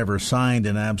because we never signed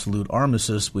an absolute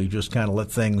armistice. We just kind of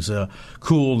let things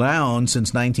cool down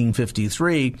since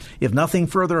 1953. If nothing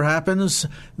further happens,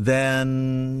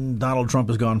 then Donald Trump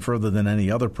has gone further than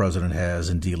any other president has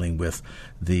in dealing with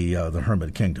the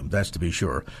Hermit Kingdom. That's to be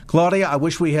sure. Claudia, I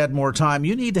wish we had more time.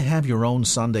 You need to have your own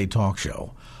Sunday talk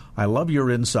show. I love your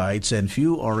insights, and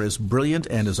few are as brilliant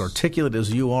and as articulate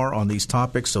as you are on these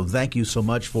topics, so thank you so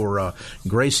much for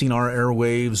gracing our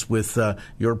airwaves with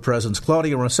your presence.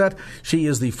 Claudia Rosette, she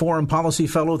is the Foreign Policy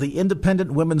Fellow, the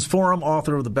Independent Women's Forum,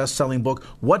 author of the best-selling book,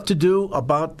 What to Do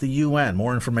About the UN.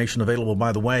 More information available,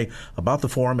 by the way, about the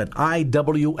forum at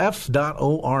iwf.org.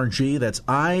 That's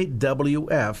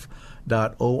iwf.org.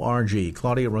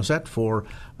 Claudia Rosette for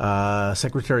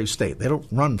Secretary of State. They don't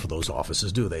run for those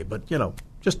offices, do they? But,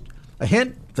 just a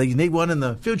hint, if you need one in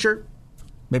the future,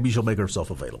 maybe she'll make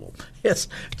herself available. It's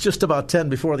just about 10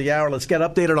 before the hour. Let's get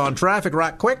updated on traffic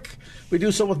right quick. We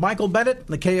do so with Michael Bennett in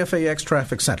the KFAX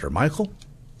Traffic Center. Michael?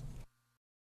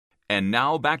 And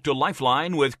now back to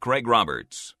Lifeline with Craig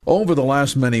Roberts. Over the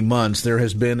last many months, there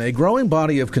has been a growing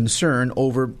body of concern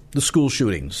over the school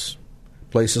shootings.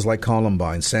 Places like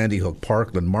Columbine, Sandy Hook,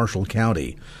 Parkland, Marshall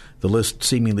County. The list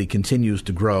seemingly continues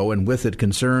to grow, and with it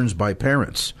concerns by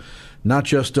parents. Not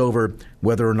just over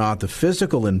whether or not the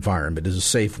physical environment is a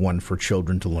safe one for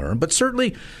children to learn, but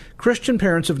certainly Christian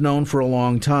parents have known for a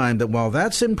long time that while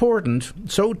that's important,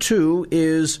 so too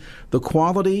is the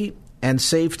quality and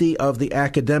safety of the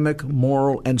academic,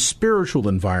 moral, and spiritual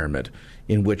environment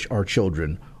in which our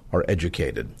children are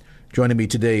educated. Joining me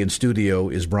today in studio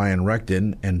is Brian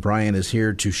Reckton, and Brian is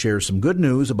here to share some good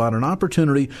news about an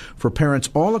opportunity for parents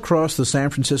all across the San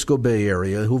Francisco Bay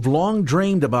Area who've long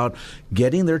dreamed about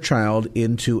getting their child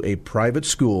into a private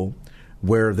school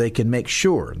where they can make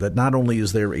sure that not only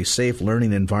is there a safe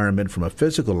learning environment from a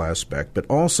physical aspect, but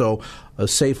also a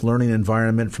safe learning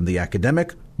environment from the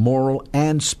academic, moral,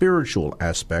 and spiritual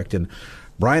aspect. And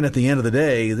Brian, at the end of the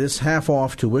day, this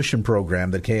half-off tuition program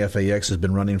that KFAX has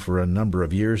been running for a number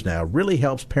of years now really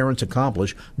helps parents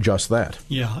accomplish just that.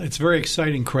 Yeah, it's very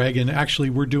exciting, Craig, and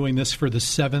actually we're doing this for the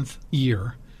 7th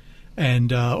year.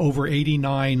 And over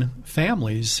 89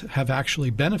 families have actually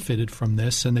benefited from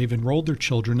this, and they've enrolled their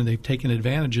children, and they've taken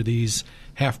advantage of these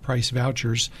half-price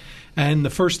vouchers. And the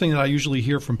first thing that I usually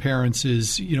hear from parents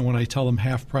is, when I tell them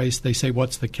half price, they say,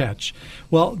 what's the catch?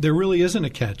 Well, there really isn't a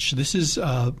catch. This has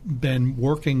been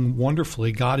working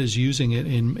wonderfully. God is using it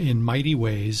in mighty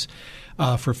ways.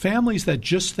 For families that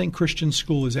just think Christian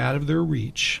school is out of their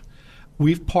reach,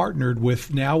 we've partnered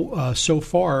with now so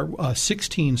far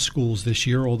 16 schools this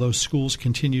year, although schools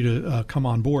continue to come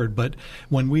on board. But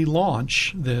when we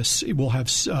launch this, it will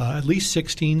have at least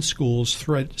 16 schools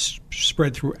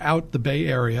spread throughout the Bay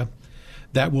Area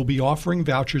that will be offering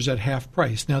vouchers at half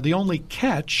price. Now, the only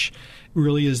catch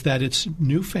really is that it's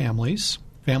new families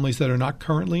that are not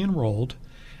currently enrolled,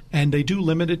 and they do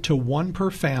limit it to one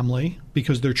per family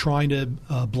because they're trying to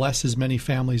bless as many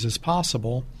families as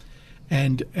possible.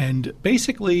 And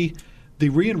basically, the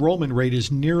re-enrollment rate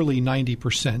is nearly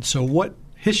 90%. So what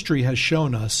history has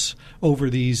shown us over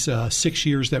these 6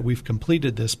 years that we've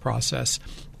completed this process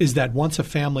is that once a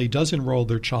family does enroll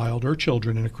their child or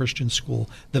children in a Christian school,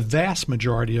 the vast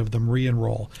majority of them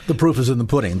re-enroll. The proof is in the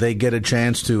pudding. They get a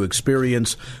chance to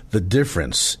experience the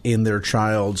difference in their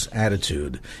child's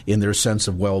attitude, in their sense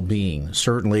of well-being.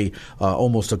 Certainly,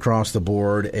 almost across the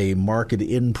board, a marked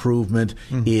improvement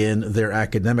in their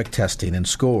academic testing and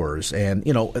scores. And,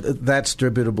 that's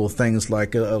attributable to things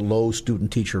like a low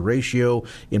student-teacher ratio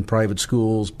in private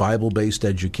schools, Bible-based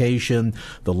education,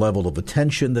 the level of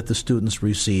attention that the students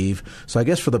receive. So I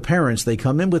guess for the parents, they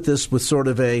come in with this with sort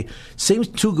of a, seems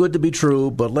too good to be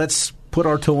true, but let's put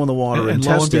our toe in the water and test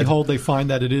it. And lo and behold, they find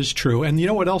that it is true. And you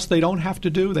know what else they don't have to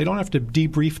do? They don't have to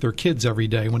debrief their kids every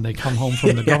day when they come home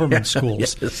from the government schools.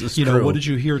 Yes, this is true. What did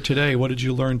you hear today? What did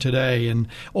you learn today? And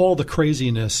all the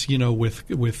craziness, with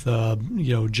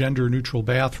gender-neutral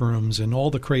bathrooms and all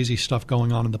the crazy stuff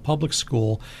going on in the public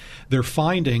school. They're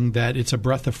finding that it's a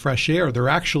breath of fresh air. They're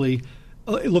actually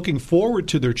looking forward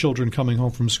to their children coming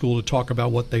home from school to talk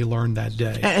about what they learned that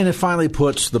day. And it finally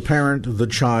puts the parent, the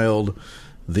child,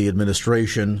 the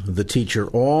administration, the teacher,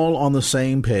 all on the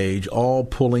same page, all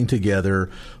pulling together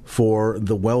for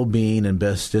the well-being and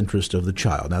best interest of the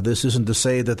child. Now, this isn't to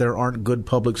say that there aren't good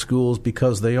public schools,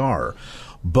 because they are.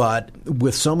 But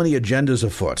with so many agendas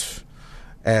afoot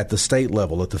at the state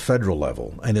level, at the federal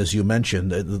level, and as you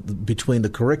mentioned, between the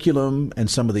curriculum and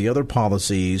some of the other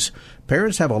policies,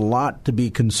 parents have a lot to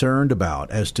be concerned about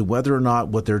as to whether or not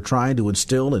what they're trying to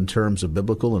instill in terms of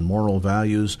biblical and moral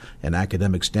values and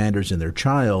academic standards in their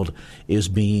child is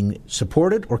being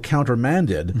supported or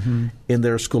countermanded in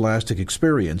their scholastic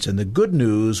experience. And the good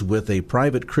news with a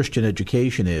private Christian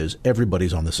education is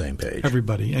everybody's on the same page.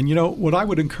 Everybody. And what I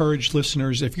would encourage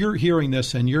listeners, if you're hearing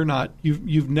this and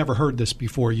you've never heard this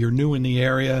before, you're new in the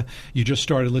area, you just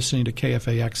started listening to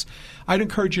KFAX, I'd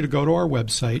encourage you to go to our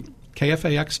website,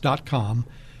 KFAX.com,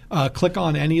 click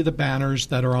on any of the banners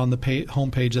that are on the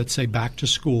homepage that say Back to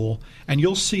School, and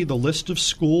you'll see the list of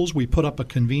schools. We put up a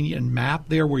convenient map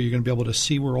there where you're going to be able to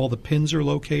see where all the pins are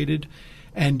located,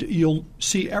 and you'll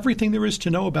see everything there is to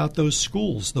know about those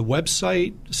schools, the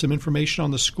website, some information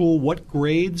on the school, what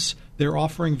grades they're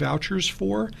offering vouchers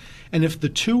for. And if the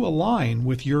two align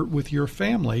with your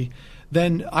family,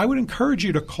 then I would encourage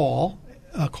you to call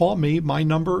me. My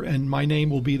number and my name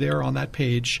will be there on that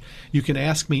page. You can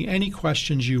ask me any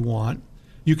questions you want.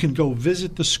 You can go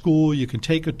visit the school. You can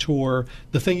take a tour.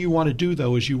 The thing you want to do,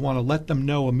 though, is you want to let them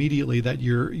know immediately that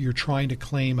you're trying to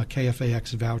claim a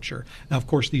KFAX voucher. Now, of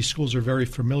course, these schools are very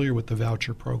familiar with the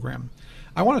voucher program.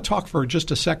 I want to talk for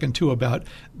just a second, too, about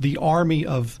the army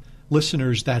of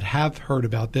listeners that have heard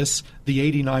about this, the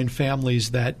 89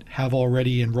 families that have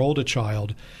already enrolled a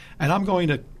child. And I'm going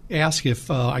to ask if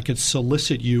I could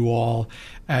solicit you all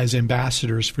as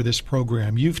ambassadors for this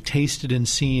program. You've tasted and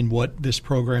seen what this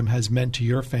program has meant to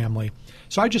your family.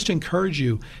 So I just encourage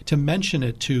you to mention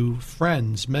it to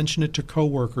friends, mention it to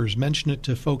coworkers, mention it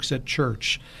to folks at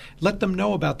church. Let them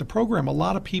know about the program. A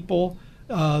lot of people,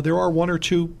 there are one or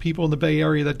two people in the Bay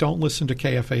Area that don't listen to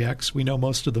KFAX. We know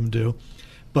most of them do.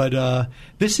 But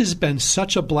this has been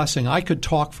such a blessing. I could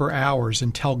talk for hours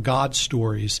and tell God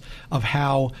stories of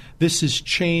how this has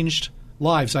changed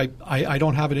lives. I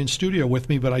don't have it in studio with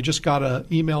me, but I just got an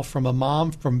email from a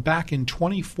mom from back in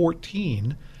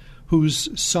 2014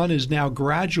 whose son is now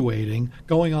graduating,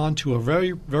 going on to a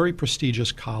very, very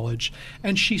prestigious college.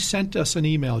 And she sent us an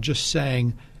email just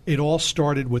saying, it all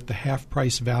started with the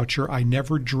half-price voucher. I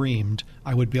never dreamed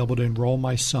I would be able to enroll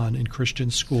my son in Christian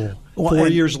school. 4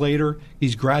 years later,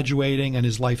 he's graduating, and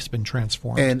his life's been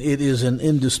transformed. And it is an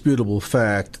indisputable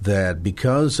fact that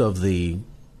because of the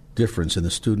difference in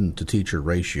the student-to-teacher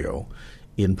ratio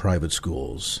in private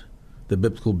schools, the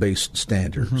biblical-based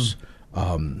standards,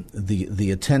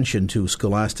 the attention to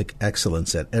scholastic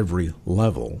excellence at every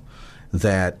level,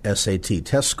 that SAT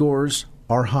test scores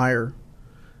are higher.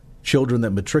 Children that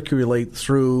matriculate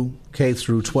through K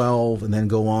through 12 and then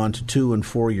go on to 2- and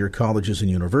 4-year colleges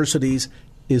and universities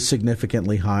is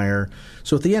significantly higher.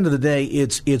 So at the end of the day,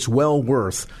 it's well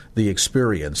worth the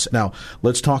experience. Now,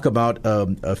 let's talk about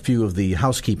a few of the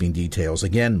housekeeping details.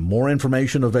 Again, more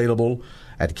information available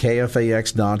at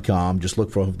KFAX.com. Just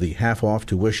look for the half-off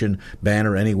tuition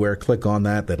banner anywhere. Click on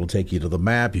that. That'll take you to the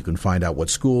map. You can find out what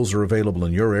schools are available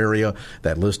in your area.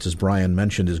 That list, as Brian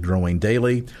mentioned, is growing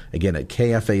daily. Again, at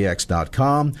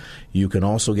KFAX.com. You can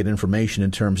also get information in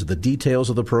terms of the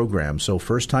details of the program. So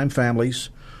first-time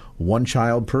families, one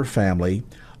child per family.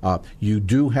 You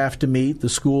do have to meet the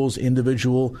school's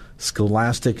individual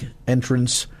scholastic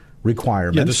entrance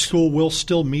requirements. Yeah, the school will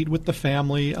still meet with the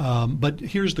family, but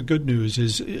here's the good news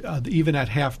is even at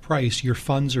half price, your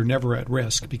funds are never at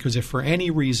risk, because if for any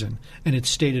reason, and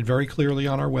it's stated very clearly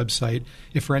on our website,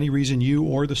 if for any reason you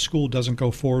or the school doesn't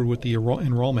go forward with the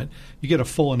enrollment, you get a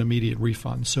full and immediate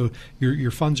refund. So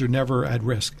your funds are never at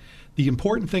risk. The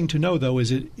important thing to know, though,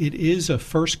 is it is a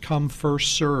first-come,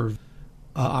 first-served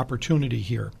opportunity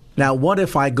here. Now, what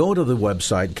if I go to the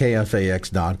website,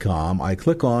 KFAX.com, I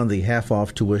click on the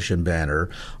half-off tuition banner,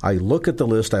 I look at the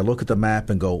list, I look at the map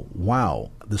and go,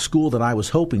 wow, the school that I was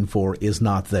hoping for is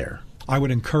not there? I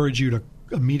would encourage you to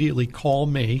immediately call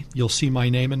me. You'll see my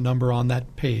name and number on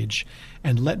that page,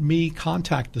 and let me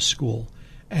contact the school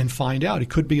and find out. It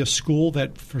could be a school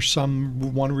that for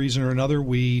one reason or another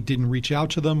we didn't reach out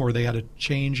to them, or they had a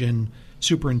change in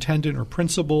superintendent or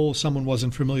principal, someone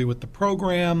wasn't familiar with the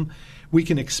program. We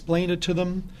can explain it to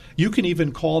them. You can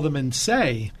even call them and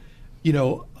say,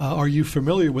 are you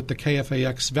familiar with the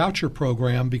KFAX voucher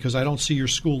program, because I don't see your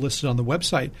school listed on the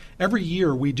website. Every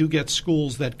year we do get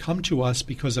schools that come to us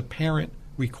because a parent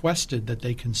requested that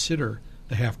they consider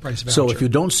the half-price voucher. So if you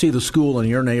don't see the school in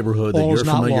your neighborhood that you're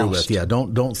familiar with,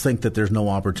 don't think that there's no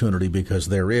opportunity, because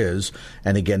there is.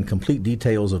 And again, complete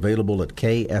details available at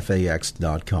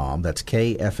KFAX.com. That's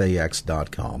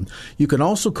KFAX.com. You can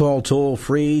also call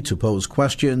toll-free to pose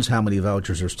questions, how many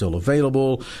vouchers are still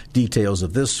available, details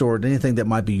of this sort, anything that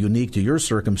might be unique to your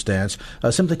circumstance.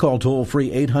 Simply call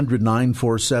toll-free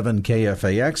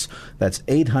 800-947-KFAX. That's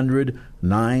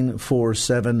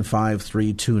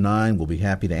 800-947-5329. We'll be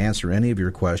happy to answer any of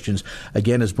your questions.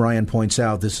 Again, as Brian points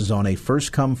out, this is on a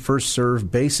first-come, first-served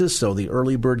basis, so the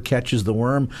early bird catches the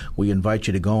worm. We invite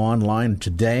you to go online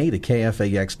today to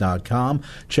KFAX.com,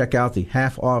 check out the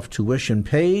half-off tuition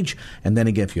page, and then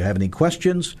again, if you have any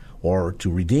questions or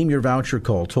to redeem your voucher,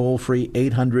 call toll-free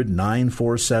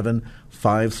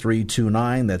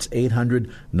 800-947-5329. That's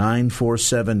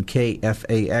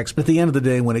 800-947-KFAX. But at the end of the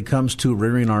day, when it comes to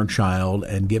rearing our child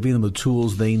and giving them the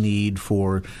tools they need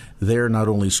for their not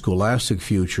only scholastic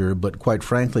future, but quite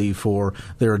frankly for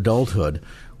their adulthood,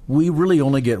 we really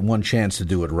only get one chance to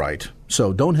do it right.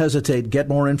 So don't hesitate. Get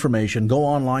more information. Go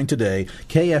online today,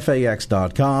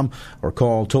 KFAX.com, or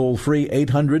call toll-free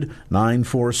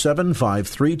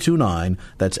 800-947-5329.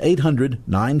 That's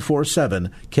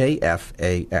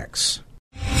 800-947-KFAX.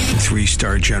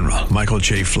 3-star General Michael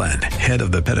J. Flynn, head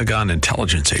of the Pentagon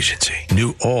Intelligence Agency,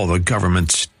 knew all the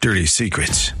government's dirty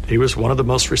secrets. He was one of the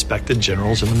most respected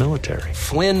generals in the military.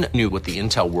 Flynn knew what the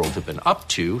intel world had been up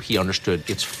to. He understood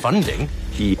its funding.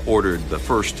 He ordered the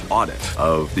first audit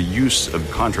of the use of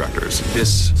contractors.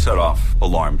 This set off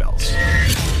alarm bells.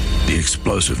 The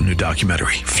explosive new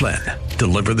documentary, Flynn,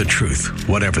 Deliver the Truth,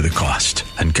 Whatever the Cost,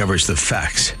 uncovers the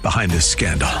facts behind this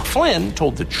scandal. Flynn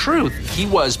told the truth. He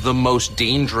was the most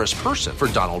dangerous person for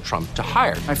Donald Trump to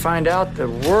hire. I find out the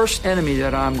worst enemy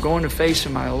that I'm going to face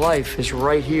in my life is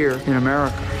right here in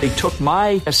America. They took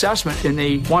my assessment and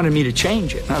they wanted me to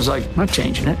change it. And I was like, I'm not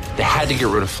changing it. They had to get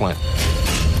rid of Flynn.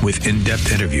 With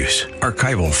in-depth interviews,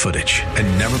 archival footage,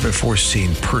 and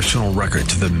never-before-seen personal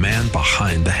records of the man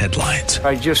behind the headlines.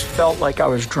 I just felt like I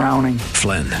was drowning.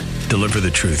 Flynn, Deliver the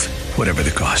Truth, Whatever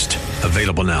the Cost.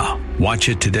 Available now. Watch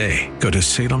it today. Go to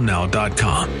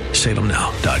salemnow.com.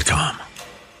 salemnow.com.